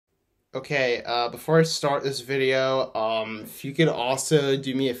Okay, before I start this video, if you could also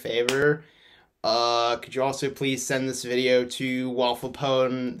do me a favor, could you also please send this video to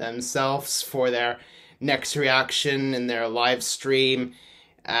wafflepwn themselves for their next reaction in their live stream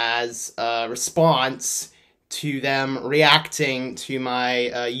as a response to them reacting to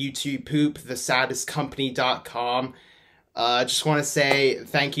my YouTube poop, thesaddestcompany.com. Just want to say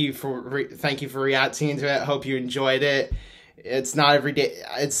thank you for reacting to it. Hope you enjoyed it. It's not every day.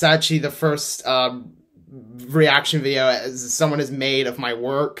 It's actually the first reaction video someone has made of my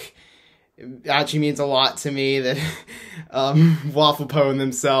work. It actually means a lot to me that wafflepwn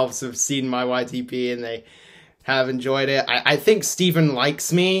themselves have seen my YTP and they have enjoyed it. I think Stephen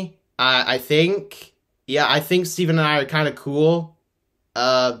likes me. I think Stephen and I are kind of cool.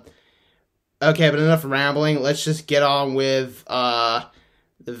 Okay, but enough rambling. Let's just get on with the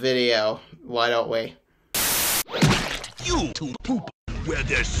video. Why don't we? You to poop where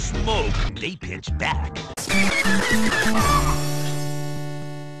there's smoke, they pitch back.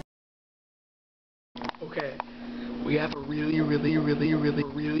 Okay, we have a really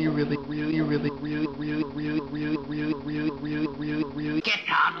Get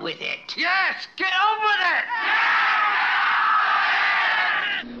on with it. Yes, get on with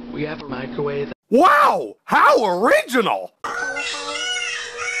it! we have a microwave. Wow, how original!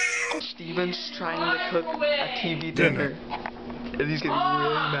 Steven's trying to cook a TV dinner, and he's getting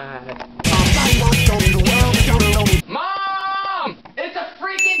really mad. Mom! It's a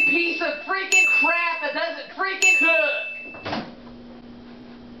freaking piece of freaking crap that doesn't freaking cook!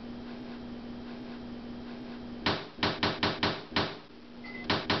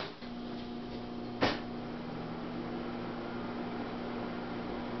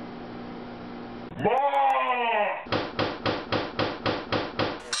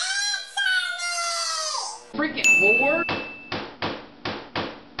 Freaking whore!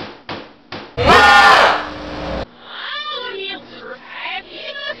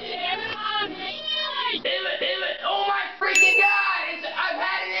 Oh my freaking god! I've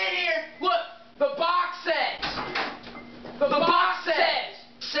had it in here! Look! The box says! The box says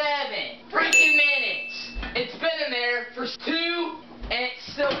 7 freaking minutes! It's been in there for 2 and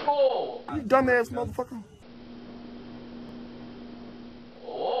it's still full! You dumbass motherfucker.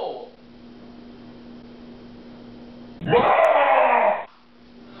 Oh!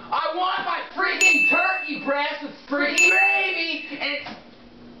 I want my freaking turkey breast with freaking gravy and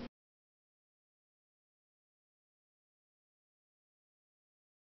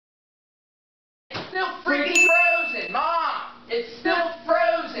it's still freaking frozen, Mom! It's still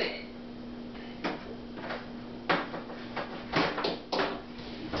frozen!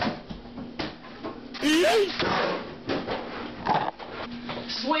 This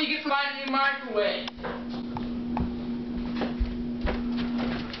is what you get for my new microwave.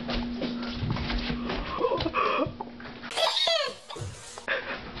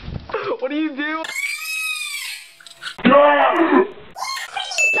 What do you do?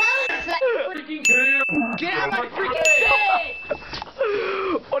 Get out of my freaking face!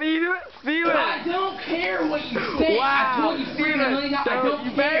 What are you doing, Steven? I don't care what you think. Wow, I told you freaking a million times. I don't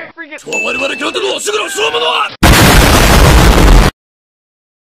you care. better freaking.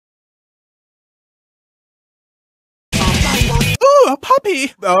 Ooh, a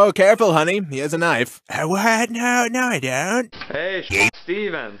puppy! Oh, careful, honey. He has a knife. What? No, I don't. Hey,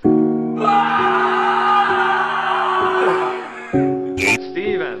 Steven.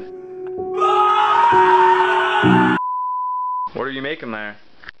 Steven. What are you making there?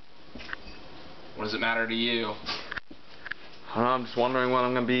 What does it matter to you? I don't know, I'm just wondering what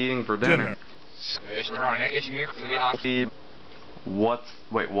I'm gonna be eating for dinner.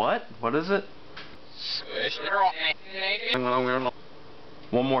 Wait, what? What is it?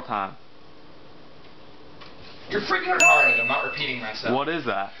 One more time. You're freaking retarded. I'm not repeating myself. What is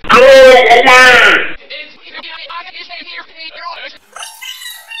that?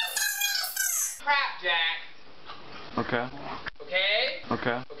 Crap, Jack. Okay. Okay?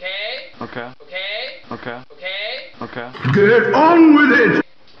 Okay. Okay? Okay. Okay? Okay. Okay? Okay. Get on with it!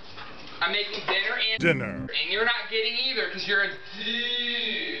 I'm making dinner and and you're not getting either because you're a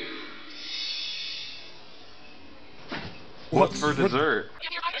dude. What's for dessert?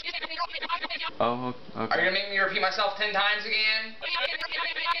 Oh, okay. Are you gonna make me repeat myself 10 times again?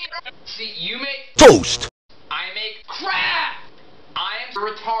 See, you make Toast. I make crap! I am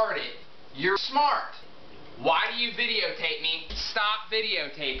retarded. You're smart. Why do you videotape me? Stop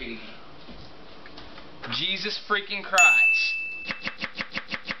videotaping me. Jesus freaking Christ.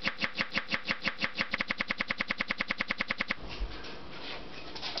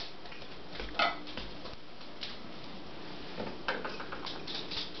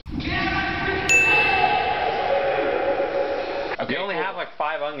 Get You only have like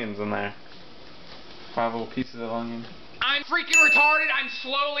 5 onions in there. 5 little pieces of onion. I'm freaking retarded. I'm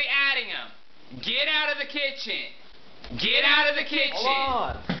slowly adding them. Get out of the kitchen. Get out of the kitchen.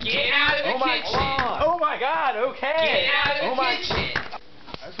 Hold on. Get out of the kitchen. Oh my god, okay. Get out of the kitchen.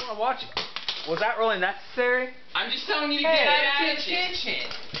 I just want to watch it. Was that really necessary? I'm just telling you to get out of the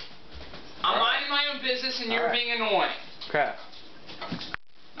kitchen. I'm minding my own business and you're being annoying. Crap.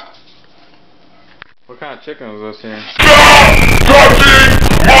 What kind of chicken was this here?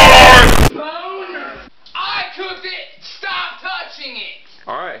 Boner! I cooked it! Stop touching it!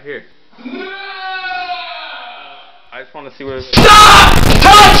 Alright, here. No! I just want to see what it is. Stop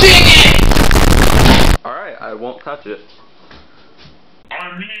touching it! Alright, I won't touch it.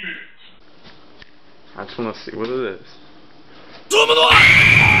 I mean it. I just want to see what it is.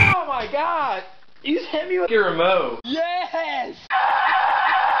 Oh my god! You just hit me with your remote. Yes!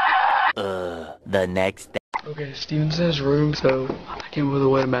 The next day. Okay, Steven's in his room, so I came with a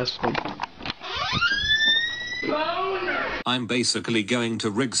way to mess with him. I'm basically going to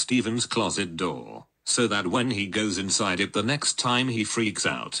rig Steven's closet door, so that when he goes inside it the next time he freaks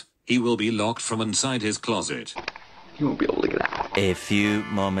out, he will be locked from inside his closet. He won't be able to get out. A few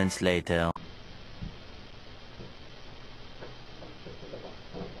moments later.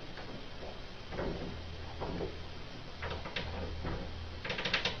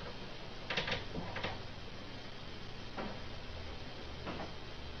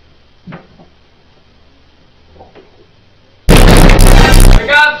 Wake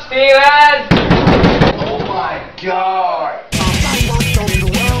up, Steven! Oh my god!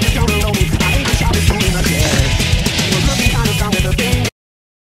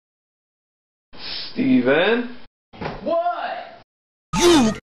 Steven? What?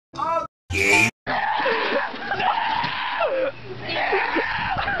 Get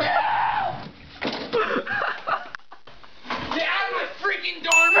out of my freaking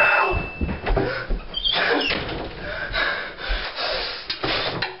darn mouth!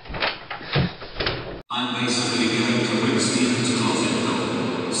 I'm basically going to rig Steven's closet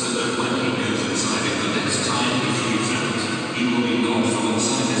door, so that when he goes inside it the next time he freaks out, he will be locked from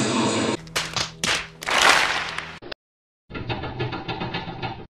inside his closet.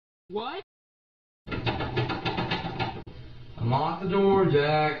 What? Unlock the door,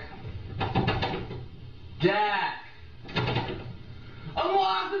 Jack. Jack!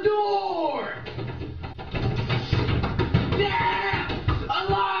 Unlock the door! Jack!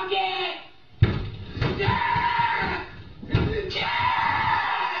 Unlock it! Jack! Jack!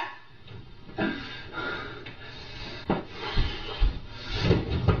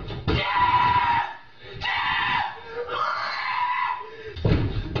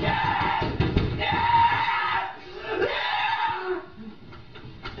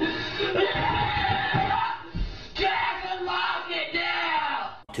 Jack, unlock it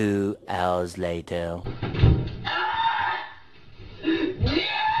now! 2 hours later.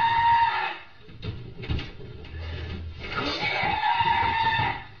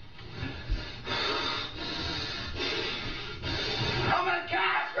 I'm gonna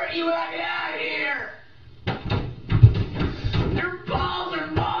castrate you when I get out of here! Your balls are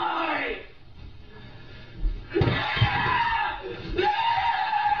mine!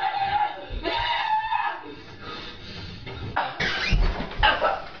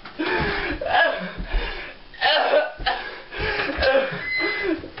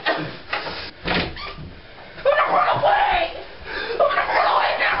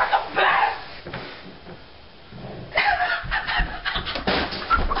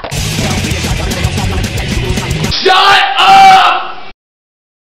 Shut up!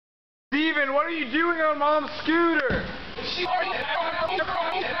 Steven, what are you doing on Mom's scooter?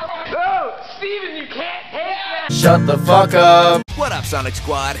 No! Steven, you can't take that! Shut the fuck up. What up, Sonic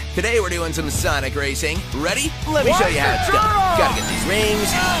Squad? Today we're doing some Sonic racing. Ready? Let me show you how it's done. Gotta get these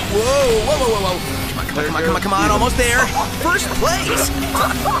rings. Whoa, whoa, whoa, whoa, whoa. Come on, almost there. First place.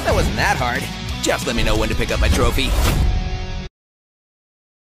 That wasn't that hard. Just let me know when to pick up my trophy.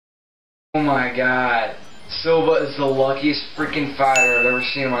 Oh my god. Silva is the luckiest freaking fighter I've ever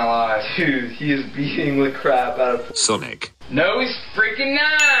seen in my life. Dude, he is beating the crap out of... Sonic. No, he's freaking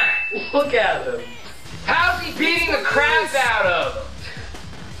not! Look at him. How's he beating the crap out of him?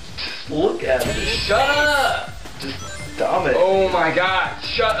 Just look at him. Shut up! Just dominate. Oh my god,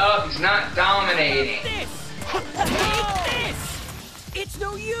 shut up, he's not dominating. It's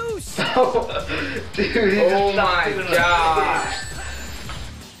no use! Dude, he Oh just my stopped doing it. god.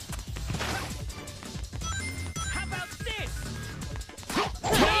 How about this?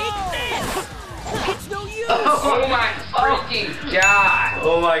 Take this! It's no use! Oh my freaking god.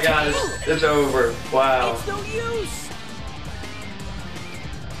 Oh my god, it's over. Wow. It's no use!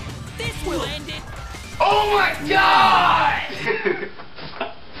 will end it. Oh my god!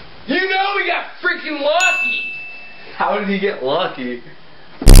 You know we got freaking lucky! How did he get lucky?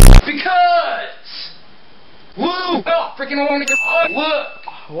 Because! Woo! Oh, freaking want to get look!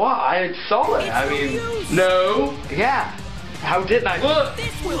 Wow, I saw it. I mean, No! yeah. How didn't I? Look!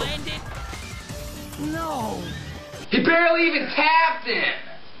 This will end it. No. He barely even tapped him!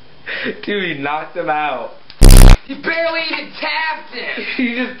 Dude, he knocked him out. He barely even tapped him!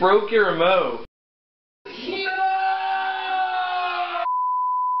 You just broke your remote.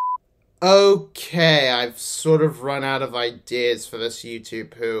 Okay, I've sort of run out of ideas for this YouTube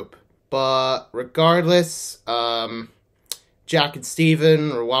poop. But regardless, Jack and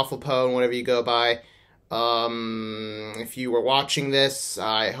Stephen, or wafflepwn, whatever you go by, if you were watching this,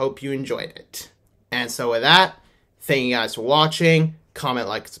 I hope you enjoyed it. And so with that, thank you guys for watching, comment,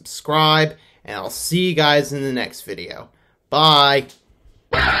 like, subscribe, and I'll see you guys in the next video. Bye!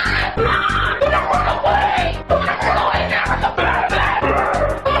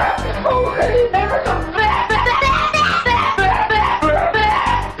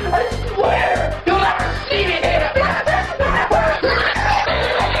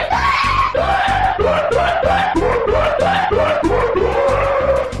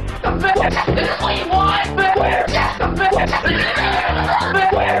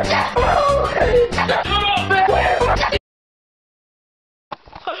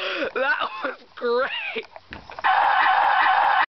 That was great.